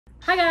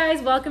Hi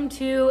guys, welcome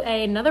to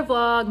another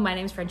vlog. My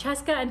name is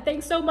Francesca and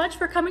thanks so much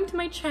for coming to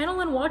my channel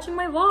and watching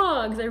my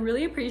vlogs. I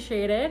really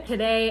appreciate it.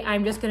 Today,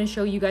 I'm just gonna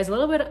show you guys a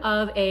little bit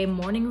of a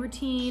morning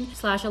routine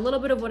slash a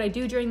little bit of what I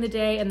do during the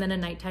day and then a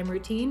nighttime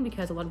routine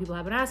because a lot of people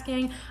have been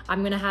asking.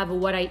 I'm gonna have a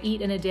what I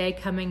eat in a day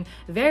coming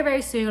very,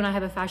 very soon. I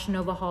have a Fashion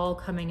Nova haul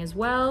coming as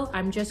well.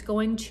 I'm just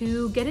going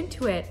to get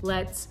into it.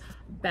 Let's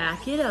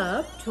back it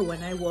up to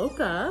when I woke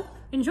up.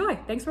 Enjoy.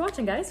 Thanks for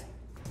watching, guys.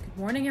 Good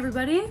morning,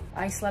 everybody.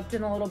 I slept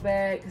in a little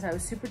bit because I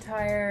was super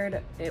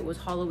tired. It was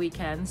Halloween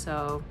weekend,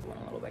 so I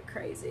went a little bit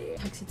crazy.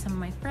 Texted some of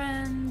my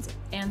friends,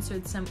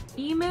 answered some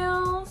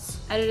emails,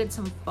 edited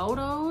some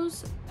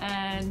photos,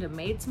 and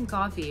made some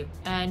coffee,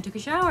 and took a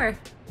shower,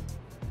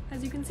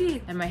 as you can see.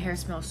 And my hair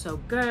smells so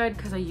good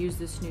because I use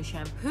this new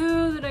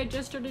shampoo that I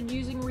just started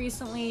using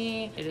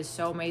recently. It is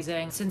so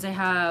amazing. Since I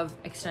have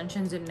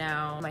extensions in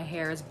now, my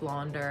hair is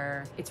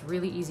blonder. It's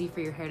really easy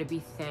for your hair to be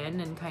thin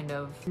and kind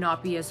of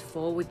not be as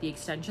full with the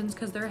extensions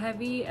because they're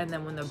heavy. And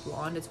then when they're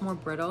blonde, it's more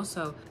brittle.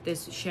 So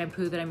this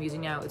shampoo that I'm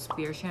using now, it's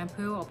beer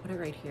shampoo. I'll put it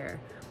right here.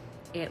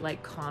 It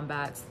like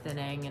combats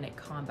thinning and it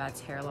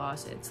combats hair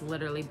loss. It's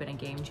literally been a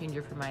game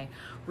changer for my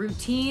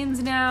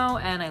routines now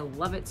and I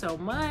love it so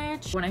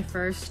much. When I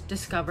first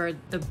discovered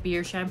the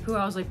beer shampoo,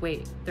 I was like,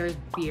 wait, there's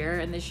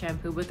beer in this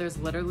shampoo, but there's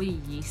literally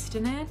yeast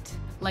in it,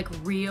 like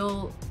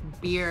real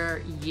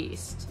beer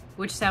yeast,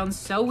 which sounds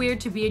so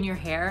weird to be in your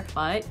hair,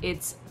 but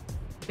it's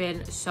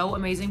been so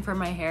amazing for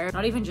my hair.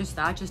 Not even just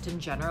that, just in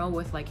general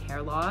with like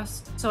hair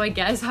loss. So I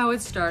guess how it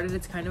started,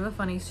 it's kind of a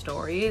funny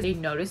story. They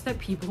noticed that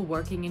people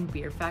working in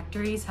beer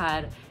factories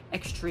had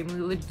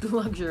extremely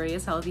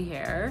luxurious healthy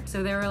hair,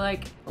 so they were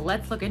like,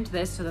 let's look into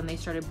this. So then they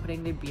started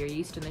putting the beer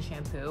yeast in the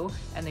shampoo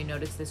and they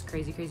noticed this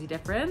crazy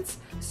difference.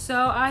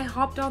 So I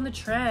hopped on the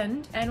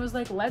trend and was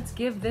like, let's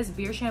give this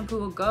beer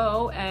shampoo a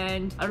go.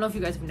 And I don't know if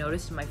you guys have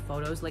noticed in my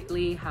photos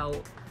lately how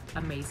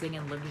amazing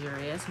and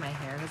luxurious my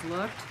hair has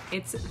looked.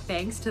 It's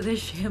thanks to this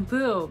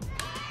shampoo.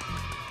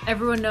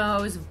 Everyone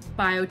knows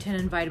biotin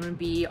and vitamin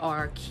B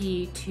are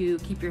key to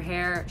keep your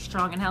hair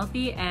strong and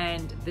healthy,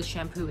 and this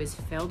shampoo is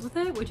filled with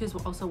it, which is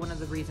also one of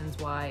the reasons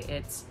why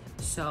it's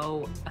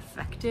so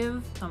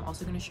effective. So I'm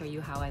also going to show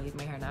you how I leave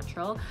my hair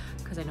natural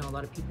because I know a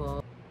lot of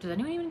people, does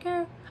anyone even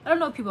care? I don't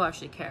know if people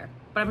actually care,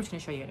 but I'm just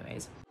going to show you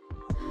anyways.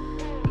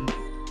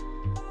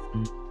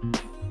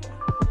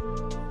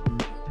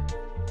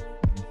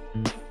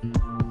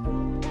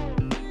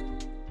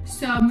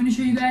 So I'm gonna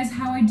show you guys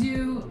how I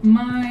do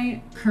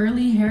my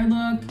curly hair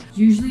look.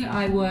 Usually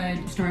I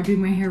would start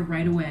doing my hair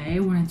right away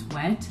when it's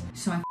wet.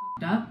 So I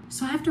f***ed up.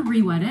 So I have to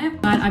re-wet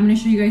it. But I'm gonna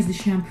show you guys the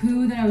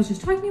shampoo that I was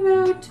just talking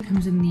about. It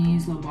comes in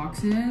these little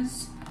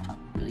boxes.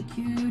 Really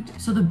cute.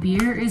 So the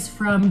beer is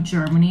from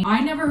Germany.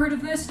 I never heard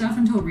of this stuff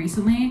until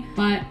recently,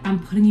 but I'm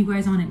putting you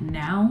guys on it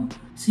now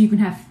so you can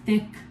have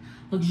thick,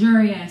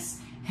 luxurious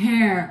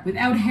hair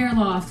without hair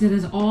loss. It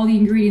has all the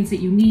ingredients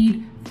that you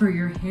need for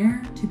your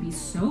hair to be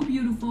so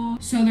beautiful.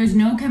 So there's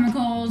no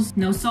chemicals,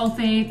 no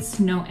sulfates,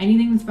 no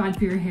anything that's bad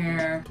for your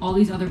hair. All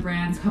these other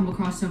brands come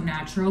across so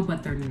natural,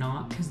 but they're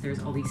not because there's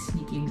all these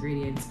sneaky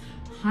ingredients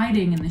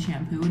hiding in the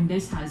shampoo, and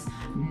this has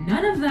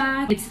none of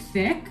that. It's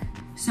thick,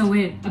 so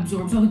it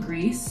absorbs all the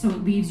grease, so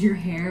it leaves your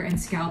hair and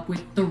scalp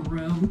with the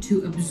room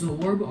to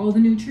absorb all the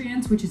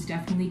nutrients, which is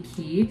definitely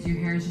key. Your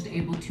hair is just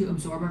able to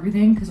absorb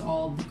everything because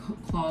all the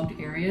clogged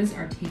areas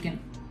are taken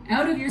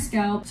out of your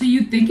scalp. So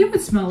you'd think it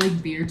would smell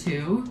like beer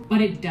too,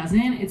 but it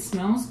doesn't. It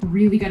smells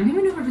really good. I don't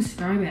even know how to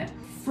describe it.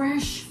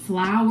 Fresh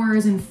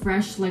flowers and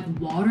fresh like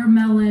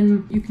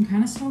watermelon. You can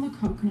kind of smell the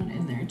coconut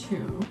in there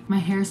too. My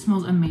hair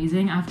smells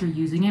amazing after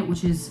using it,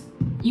 which is,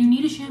 you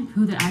need a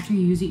shampoo that after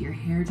you use it, your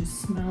hair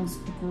just smells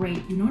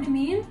great. You know what I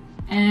mean?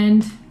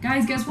 And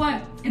guys, guess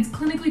what? It's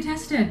clinically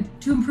tested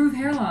to improve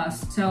hair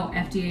loss. So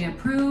FDA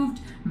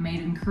approved,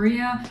 made in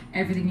Korea,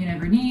 everything you'd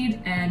ever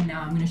need. And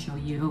now I'm gonna show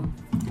you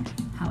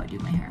how I do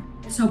my hair.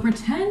 So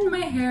pretend my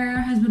hair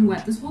has been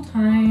wet this whole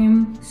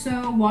time.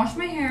 So wash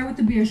my hair with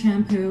the beer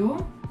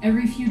shampoo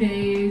every few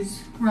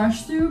days.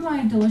 Brush through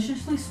my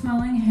deliciously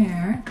smelling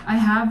hair. I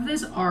have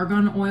this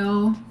argan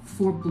oil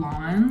for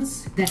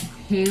blondes that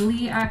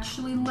Haley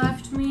actually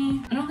left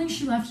me. I don't think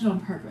she left it on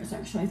purpose,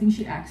 actually. I think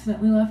she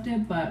accidentally left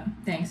it, but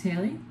thanks,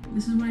 Haley.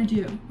 This is what I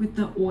do with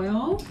the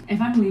oil.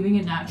 If I'm leaving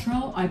it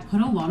natural, I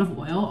put a lot of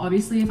oil.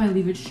 Obviously, if I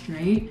leave it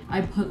straight,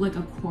 I put like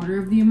a quarter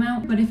of the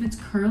amount. But if it's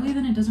curly,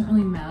 then it doesn't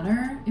really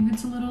matter if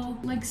it's a little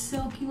like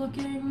silky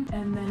looking.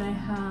 And then I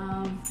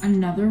have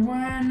another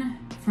one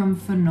from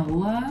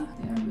Fanola.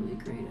 They are really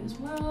great as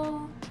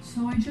well.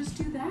 So I just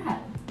do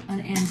that.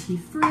 An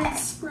anti-frizz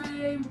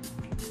spray.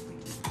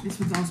 This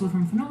one's also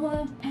from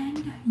Fanola.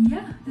 And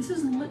yeah, this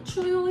is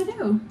literally all I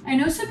do. I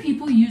know some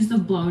people use the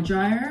blow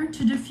dryer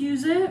to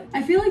diffuse it.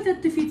 I feel like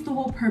that defeats the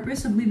whole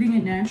purpose of leaving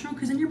it natural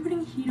because then you're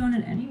putting heat on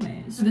it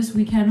anyways. So this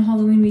weekend,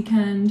 Halloween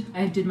weekend,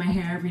 I did my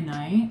hair every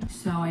night.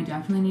 So I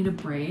definitely need a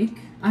break.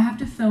 I have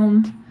to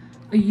film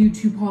a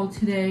YouTube haul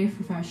today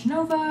for Fashion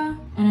Nova,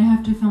 and I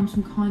have to film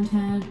some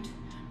content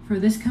for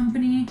this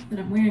company that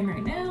I'm wearing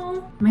right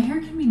now. My hair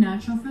can be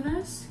natural for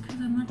this because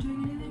I'm not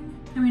doing anything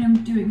I mean,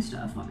 I'm doing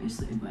stuff,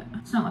 obviously, but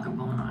it's not like I'm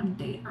going on a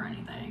date or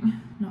anything.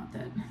 Not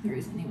that there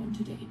is anyone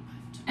to date,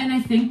 but. And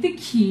I think the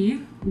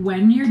key,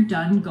 when you're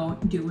done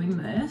doing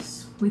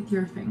this with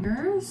your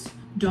fingers,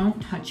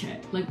 don't touch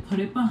it. Like, put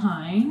it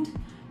behind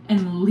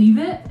and leave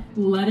it,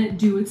 let it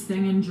do its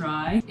thing and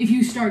dry. If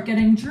you start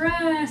getting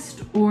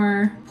dressed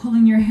or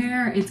pulling your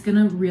hair, it's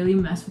gonna really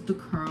mess with the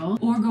curl.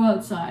 Or go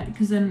outside,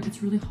 because then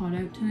it's really hot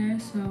out today,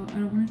 so I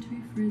don't want it to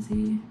be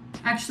frizzy.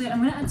 Actually,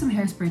 I'm gonna add some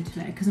hairspray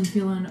today because I'm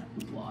feeling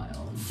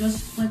wild,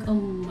 just like a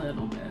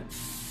little bit.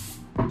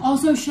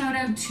 Also, shout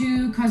out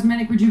to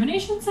Cosmetic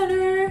Rejuvenation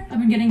Center. I've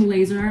been getting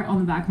laser on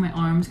the back of my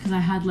arms because I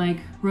had like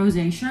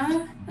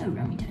rosacea. Oh,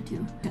 rummy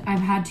tattoo. I've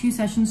had 2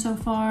 sessions so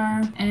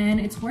far and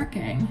it's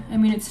working. I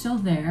mean, it's still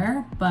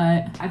there,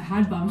 but I've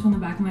had bumps on the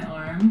back of my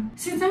arm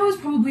since I was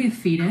probably a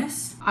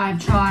fetus.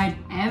 I've tried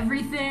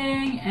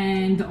everything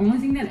and the only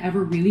thing that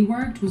ever really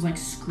worked was like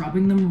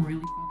scrubbing them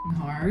really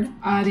hard.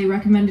 They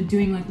recommended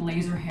doing like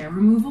laser hair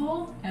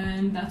removal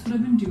and that's what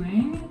I've been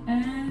doing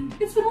and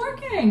it's been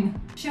working.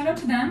 Shout out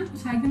to them, I'll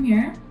tag them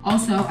here.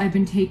 Also, I've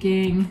been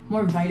taking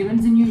more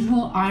vitamins than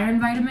usual. Iron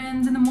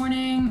vitamins in the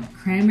morning,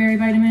 cranberry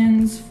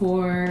vitamins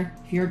for,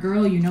 if you're a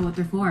girl, you know what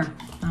they're for.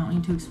 I don't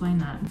need to explain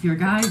that. If you're a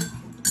guy,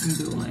 you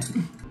Google it.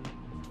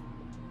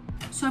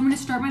 So I'm gonna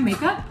start my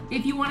makeup.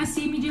 If you wanna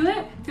see me do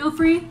it, feel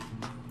free.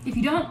 If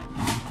you don't,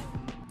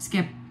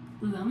 skip.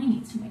 Well, only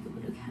needs to make a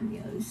little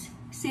cameos.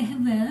 Say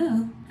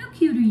hello. How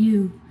cute are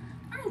you?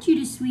 Aren't you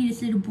the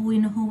sweetest little boy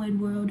in the whole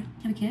wide world?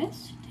 Have a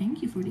kiss?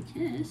 Thank you for the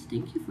kiss.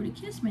 Thank you for the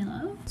kiss, my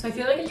love. So I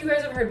feel like you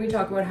guys have heard me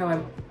talk about how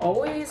I'm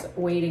always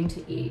waiting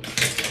to eat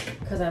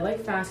because I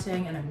like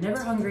fasting and I'm never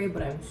hungry,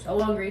 but I'm so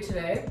hungry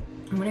today.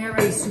 I'm gonna get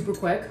ready super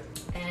quick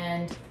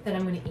and then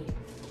I'm gonna eat.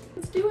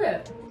 Let's do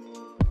it.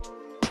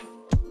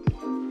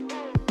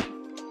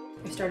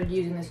 I started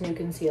using this new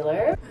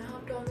concealer. I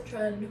hopped on the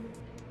trend.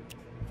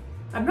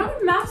 I'm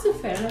not a massive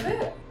fan of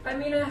it. I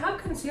mean, I have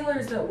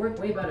concealers that work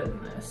way better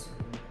than this.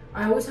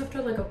 I always have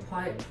to like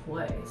apply it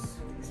twice.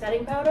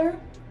 Setting powder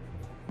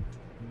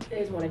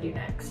is what I do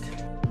next.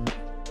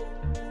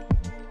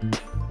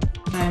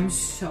 I'm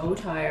so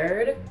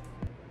tired.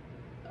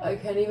 I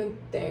can't even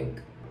think.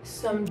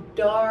 Some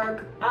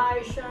dark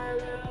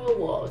eyeshadow.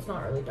 Well, it's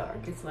not really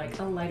dark. It's like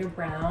a lighter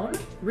brown.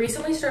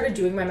 Recently started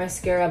doing my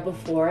mascara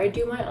before I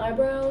do my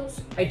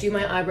eyebrows. I do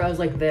my eyebrows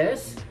like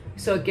this,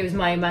 so it gives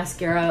my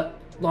mascara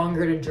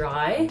longer to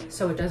dry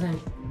so it doesn't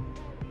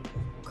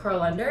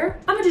curl under.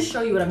 I'm gonna just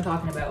show you what I'm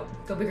talking about.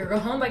 Go Big or Go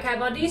Home by Kat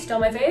Von D, still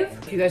my fave.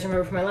 If you guys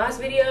remember from my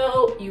last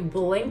video, you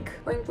blink,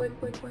 blink, blink,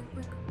 blink, blink,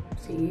 blink.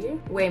 See?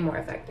 Way more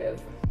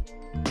effective.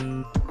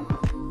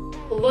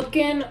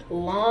 Looking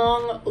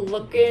long,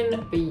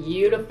 looking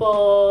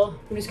beautiful.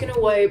 I'm just gonna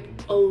wipe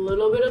a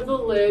little bit of the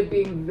lid,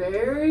 being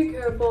very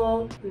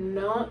careful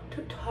not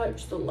to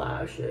touch the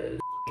lashes.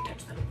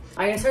 Touch them.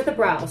 I'm gonna start the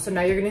brows, so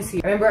now you're gonna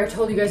see. Remember I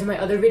told you guys in my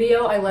other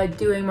video, I like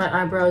doing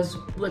my eyebrows,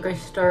 like I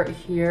start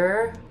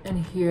here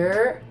and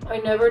here. I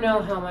never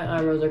know how my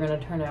eyebrows are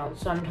gonna turn out.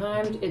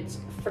 Sometimes it's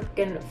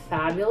freaking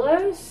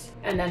fabulous,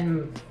 and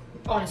then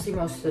honestly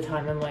most of the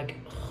time I'm like,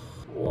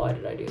 why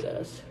did I do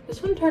this?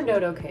 This one turned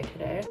out okay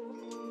today.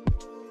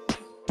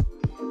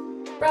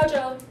 Brow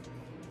gel.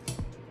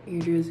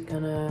 You're just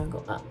gonna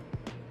go up.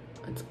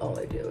 That's all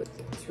I do.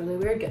 It's really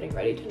weird getting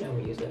ready to no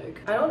music.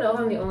 I don't know if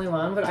I'm the only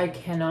one, but I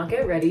cannot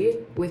get ready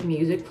with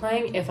music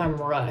playing if I'm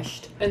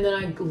rushed. And then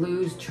I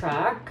lose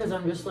track because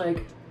I'm just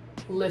like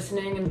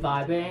listening and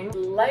vibing.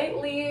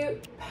 Lightly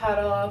pat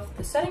off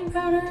the setting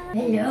powder.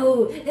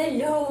 Hello,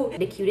 hello.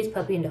 The cutest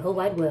puppy in the whole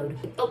wide world.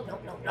 Oh, no,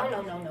 no, no,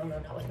 no, no, no, no,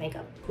 no, with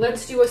makeup.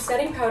 Let's do a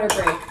setting powder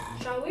break,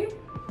 shall we?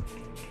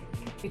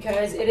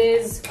 Because it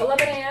is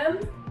 11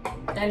 a.m.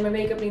 and my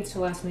makeup needs to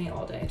last me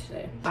all day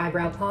today.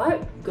 Eyebrow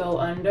pot, go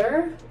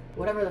under,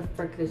 whatever the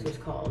frick this is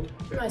called.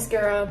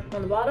 Mascara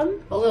on the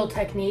bottom. A little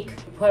technique,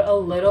 put a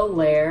little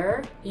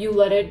layer, you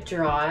let it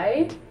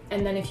dry,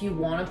 and then if you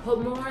want to put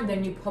more,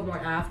 then you put more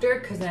after,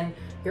 because then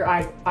your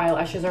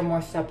eyelashes are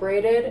more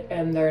separated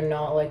and they're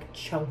not like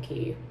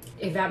chunky.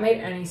 If that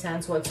made any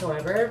sense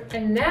whatsoever.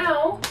 And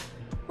now,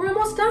 we're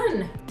almost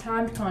done.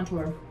 Time to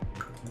contour.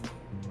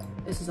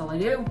 This is all I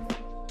do.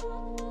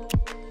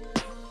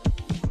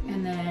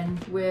 And then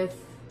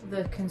with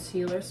the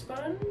concealer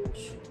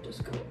sponge,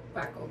 just go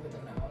back over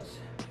the nose.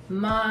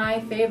 My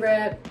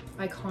favorite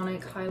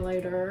iconic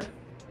highlighter.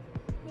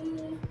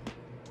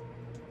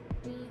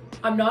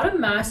 I'm not a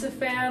massive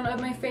fan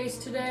of my face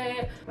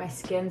today. My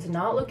skin's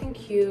not looking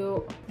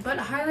cute, but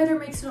highlighter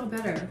makes it all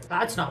better.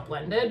 That's not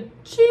blended.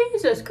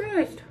 Jesus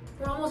Christ.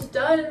 We're almost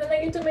done and then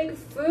I get to make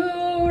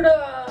food.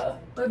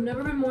 I've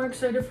never been more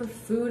excited for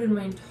food in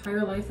my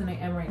entire life than I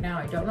am right now.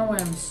 I don't know why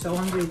I'm so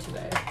hungry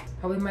today.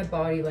 Probably my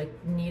body like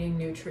needing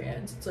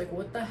nutrients. It's like,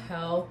 what the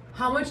hell?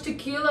 How much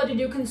tequila did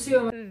you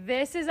consume?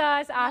 This is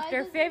us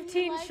after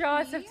 15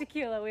 shots of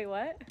tequila. Wait,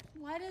 what?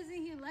 Why doesn't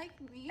he like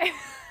me?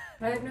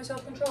 I have no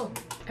self-control.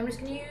 I'm just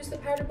gonna use the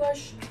powder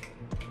blush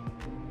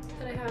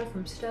that I have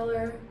from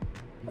Stellar.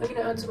 I'm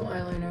gonna add some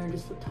eyeliner,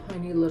 just a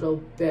tiny little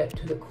bit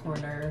to the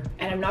corner.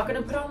 And I'm not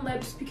gonna put on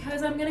lips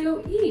because I'm gonna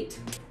go eat.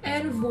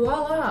 And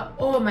voila.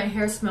 Oh, my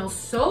hair smells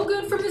so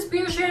good from this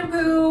beer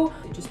shampoo.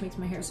 It just makes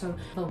my hair so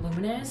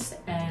voluminous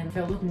and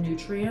filled with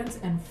nutrients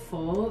and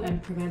full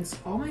and prevents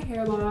all my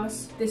hair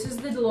loss. This is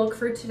the look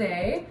for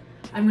today.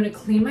 I'm gonna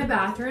clean my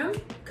bathroom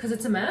because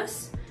it's a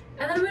mess.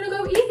 And then I'm gonna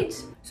go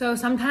eat. So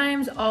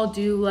sometimes I'll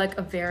do like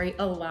a very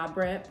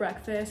elaborate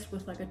breakfast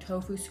with like a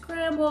tofu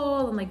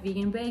scramble and like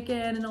vegan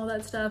bacon and all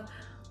that stuff.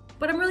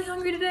 But I'm really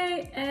hungry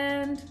today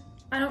and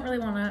I don't really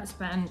wanna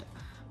spend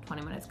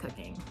 20 minutes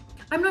cooking.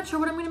 I'm not sure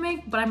what I'm gonna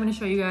make, but I'm gonna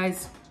show you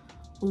guys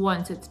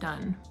once it's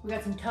done. We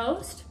got some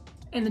toast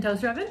in the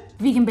toaster oven.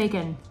 Vegan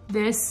bacon.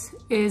 This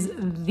is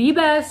the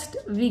best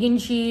vegan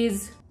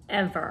cheese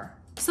ever.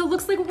 So it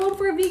looks like we're going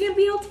for a vegan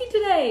BLT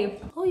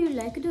today. Oh, you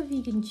like the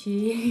vegan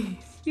cheese?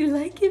 You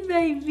like it,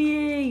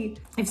 baby.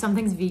 If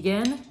something's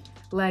vegan,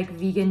 like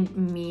vegan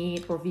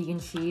meat or vegan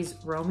cheese,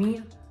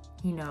 Romy,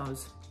 he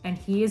knows. And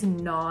he is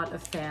not a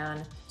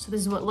fan. So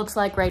this is what it looks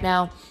like right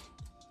now.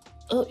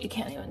 Oh, you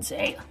can't even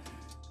see.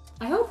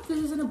 I hope this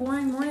isn't a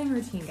boring morning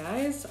routine,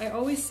 guys. I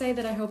always say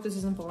that I hope this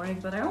isn't boring,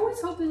 but I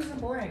always hope this isn't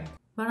boring.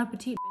 Bon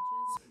appetit,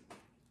 bitches.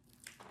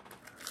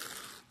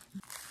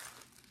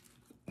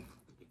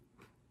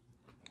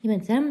 You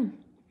want some?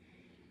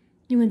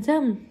 You want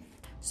some?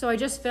 So I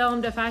just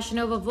filmed a Fashion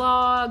Nova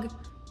vlog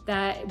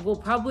that will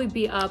probably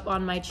be up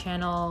on my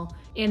channel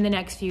in the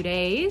next few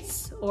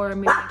days or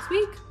maybe next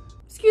week.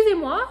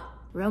 Excusez-moi.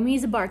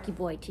 Romy's a barky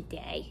boy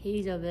today.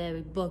 He's a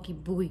very barky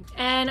boy.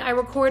 And I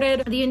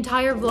recorded the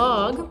entire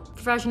vlog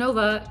for Fashion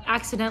Nova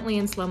accidentally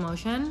in slow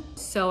motion.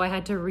 So I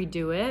had to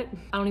redo it.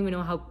 I don't even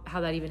know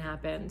how that even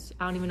happens.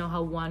 I don't even know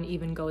how one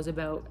even goes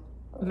about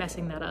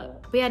messing that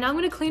up. But yeah, now I'm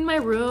gonna clean my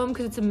room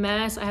because it's a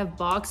mess. I have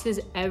boxes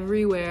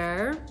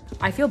everywhere.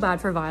 I feel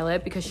bad for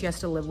Violet because she has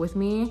to live with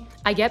me.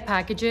 I get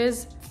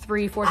packages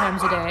 3-4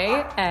 times a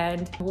day,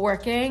 and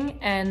working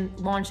and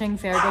launching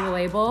Farago the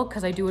Label,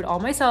 because I do it all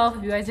myself.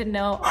 If you guys didn't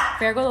know,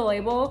 Farago the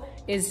Label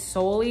is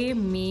solely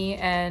me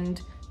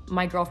and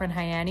my girlfriend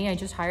Hyani. I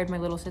just hired my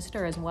little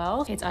sister as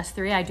well. It's us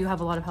three. I do have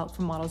a lot of help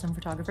from models and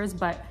photographers,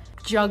 but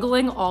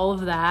juggling all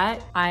of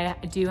that, I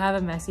do have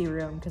a messy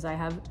room because I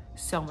have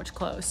so much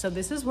clothes. So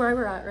this is where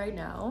we're at right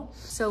now.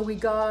 So we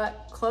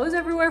got clothes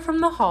everywhere from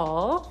the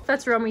haul.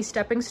 That's Romy's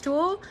stepping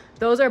stool.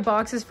 Those are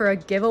boxes for a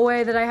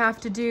giveaway that I have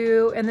to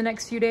do in the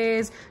next few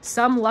days.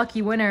 Some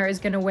lucky winner is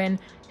gonna win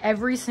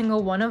every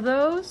single one of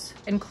those,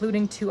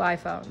 including 2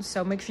 iPhones.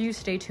 So make sure you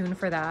stay tuned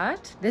for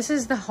that. This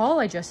is the haul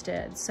I just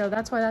did, so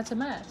that's why that's a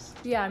mess.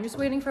 Yeah, I'm just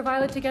waiting for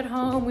Violet to get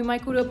home. We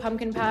might go to a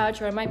pumpkin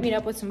patch, or I might meet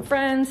up with some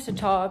friends to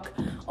talk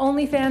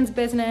OnlyFans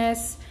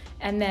business.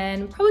 And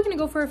then probably gonna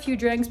go for a few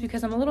drinks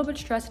because I'm a little bit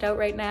stressed out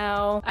right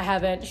now. I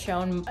haven't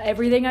shown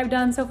everything I've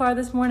done so far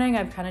this morning.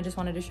 I've kind of just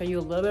wanted to show you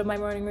a little bit of my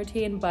morning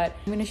routine, but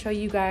I'm gonna show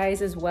you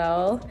guys as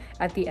well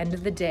at the end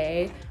of the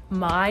day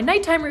my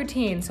nighttime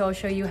routine. So I'll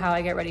show you how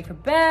I get ready for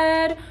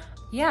bed.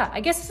 Yeah, I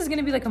guess this is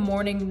gonna be like a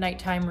morning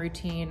nighttime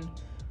routine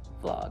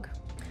vlog.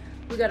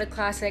 We got a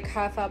classic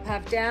half up,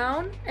 half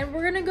down, and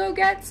we're gonna go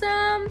get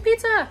some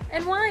pizza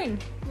and wine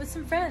with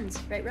some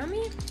friends. Right,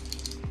 Romy?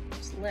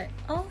 It's lit.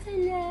 Oh,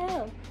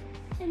 hello.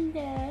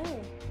 Hello.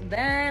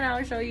 Then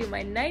I'll show you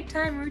my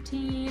nighttime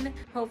routine.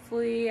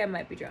 Hopefully I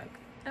might be drunk.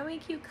 Are we a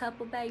cute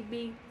couple,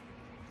 baby?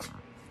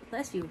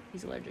 Bless you.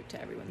 He's allergic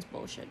to everyone's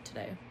bullshit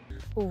today.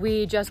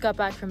 We just got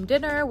back from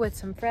dinner with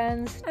some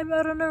friends. I'm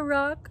out on a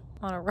rock.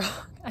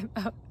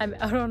 I'm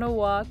out on a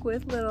walk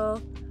with little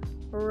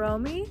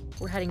Romy.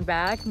 We're heading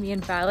back. Me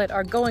and Violet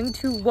are going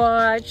to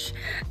watch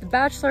The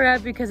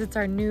Bachelorette because it's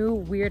our new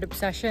weird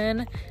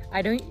obsession.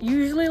 I don't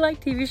usually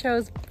like TV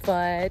shows,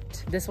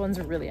 but this one's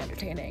really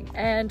entertaining.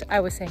 And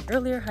I was saying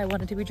earlier I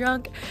wanted to be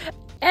drunk,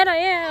 and I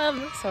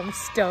am, so I'm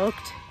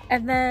stoked.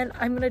 And then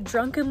I'm gonna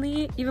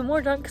drunkenly, even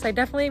more drunk, because I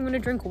definitely am gonna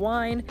drink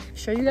wine,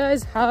 show you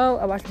guys how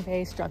I wash my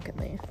face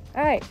drunkenly.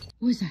 All right.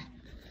 What's that?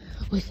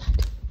 What's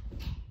that?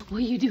 What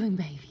are you doing,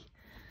 baby?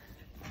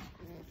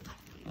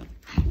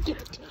 Give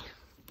it to me.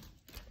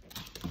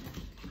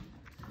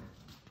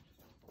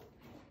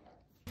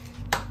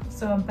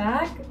 So I'm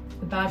back.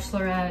 The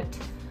Bachelorette,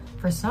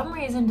 for some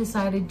reason,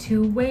 decided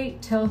to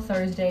wait till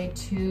Thursday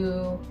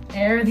to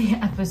air the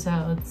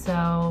episode.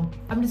 So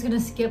I'm just gonna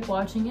skip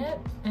watching it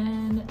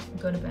and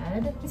go to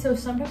bed. So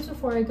sometimes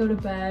before I go to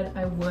bed,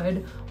 I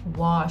would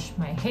wash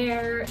my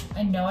hair.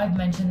 I know I've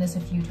mentioned this a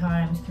few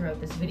times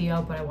throughout this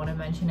video, but I wanna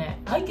mention it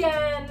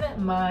again.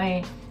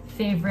 My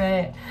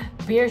favorite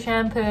beer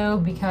shampoo,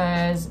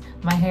 because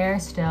my hair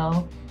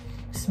still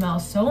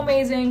smells so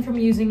amazing from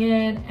using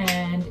it,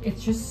 and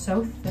it's just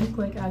so thick,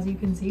 like as you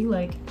can see,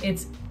 like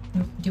it's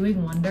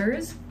doing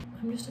wonders.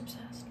 I'm just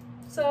obsessed.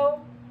 So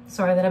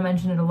sorry that I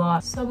mentioned it a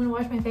lot. So I'm gonna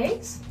wash my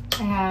face.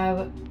 I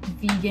have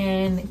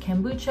vegan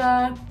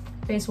kombucha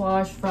face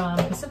wash from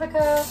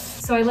Pacifica.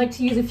 So I like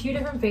to use a few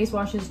different face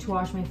washes to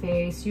wash my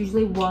face,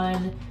 usually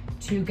one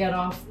to get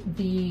off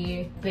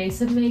the base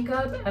of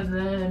makeup, and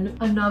then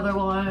another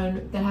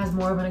one that has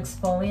more of an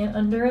exfoliant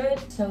under it.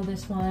 So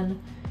this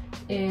one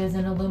is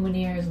an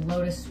Illumineers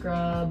Lotus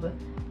Scrub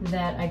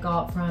that I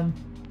got from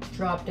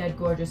Drop Dead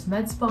Gorgeous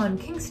Med Spa in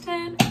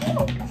Kingston.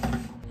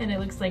 And it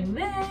looks like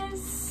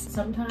this.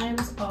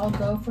 Sometimes I'll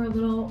go for a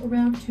little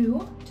round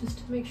 2 just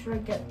to make sure I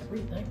get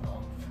everything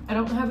off. I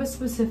don't have a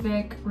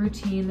specific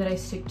routine that I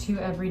stick to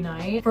every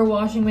night. For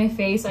washing my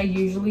face, I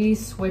usually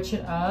switch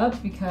it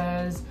up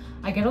because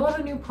I get a lot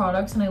of new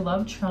products and I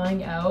love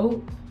trying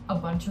out a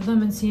bunch of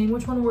them and seeing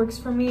which one works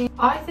for me.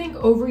 I think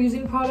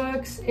overusing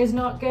products is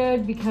not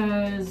good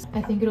because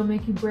I think it'll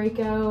make you break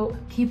out.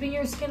 Keeping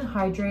your skin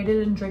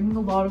hydrated and drinking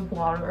a lot of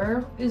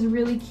water is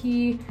really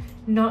key.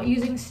 Not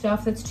using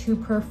stuff that's too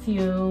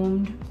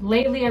perfumed.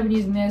 Lately I've been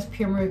using this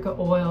Pure Maruca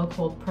oil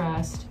cold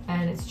pressed,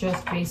 and it's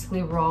just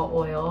basically raw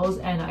oils,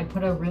 and I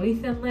put a really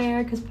thin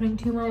layer because putting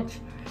too much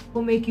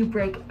will make you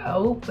break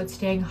out, but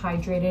staying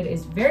hydrated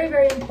is very,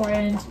 very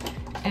important.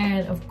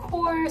 And of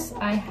course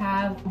I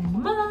have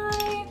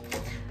my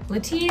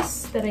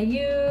Latisse that I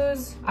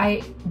use.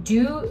 I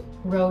do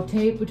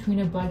rotate between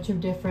a bunch of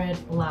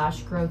different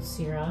lash growth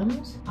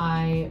serums.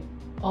 I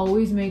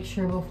always make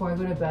sure before I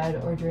go to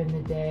bed or during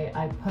the day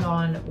I put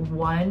on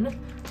one,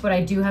 but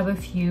I do have a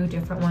few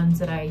different ones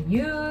that I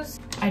use.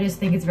 I just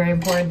think it's very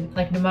important,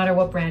 like no matter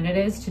what brand it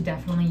is, to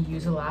definitely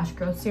use a lash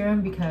growth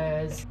serum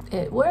because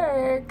it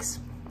works.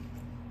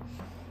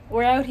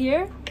 We're out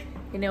here.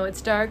 You know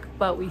it's dark,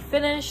 but we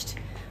finished.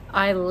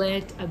 I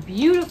lit a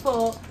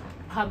beautiful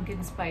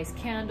pumpkin spice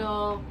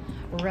candle.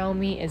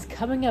 Romy is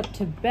coming up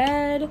to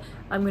bed.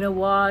 I'm gonna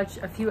watch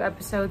a few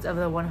episodes of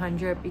the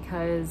 100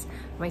 because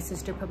my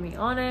sister put me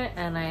on it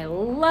and I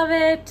love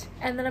it.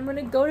 And then I'm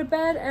gonna go to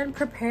bed and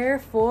prepare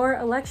for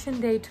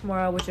election day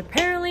tomorrow, which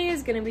apparently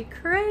is gonna be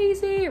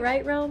crazy,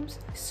 right, Romes?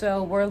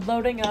 So we're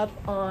loading up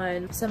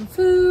on some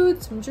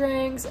food, some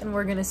drinks, and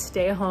we're gonna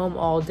stay home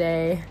all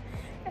day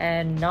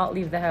and not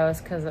leave the house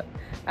because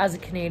as a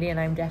Canadian,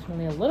 I'm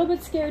definitely a little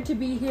bit scared to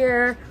be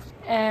here.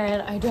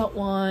 And I don't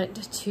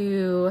want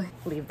to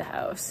leave the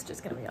house,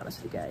 just gonna be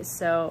honest with you guys.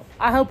 So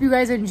I hope you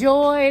guys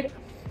enjoyed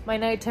my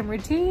nighttime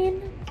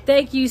routine.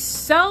 Thank you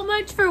so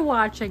much for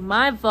watching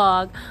my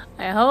vlog.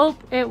 I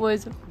hope it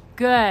was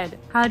good.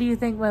 How do you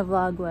think my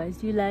vlog was?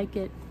 Do you like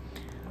it?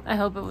 I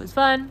hope it was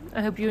fun.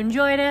 I hope you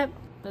enjoyed it.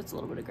 That's a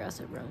little bit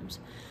aggressive, Rooms.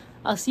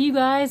 I'll see you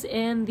guys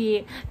in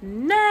the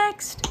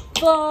next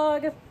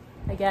vlog.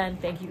 Again,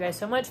 thank you guys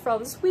so much for all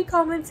the sweet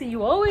comments that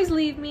you always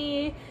leave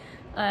me.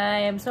 I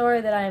am sorry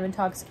that I am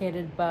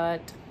intoxicated,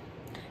 but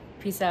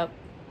peace out.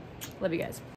 Love you guys.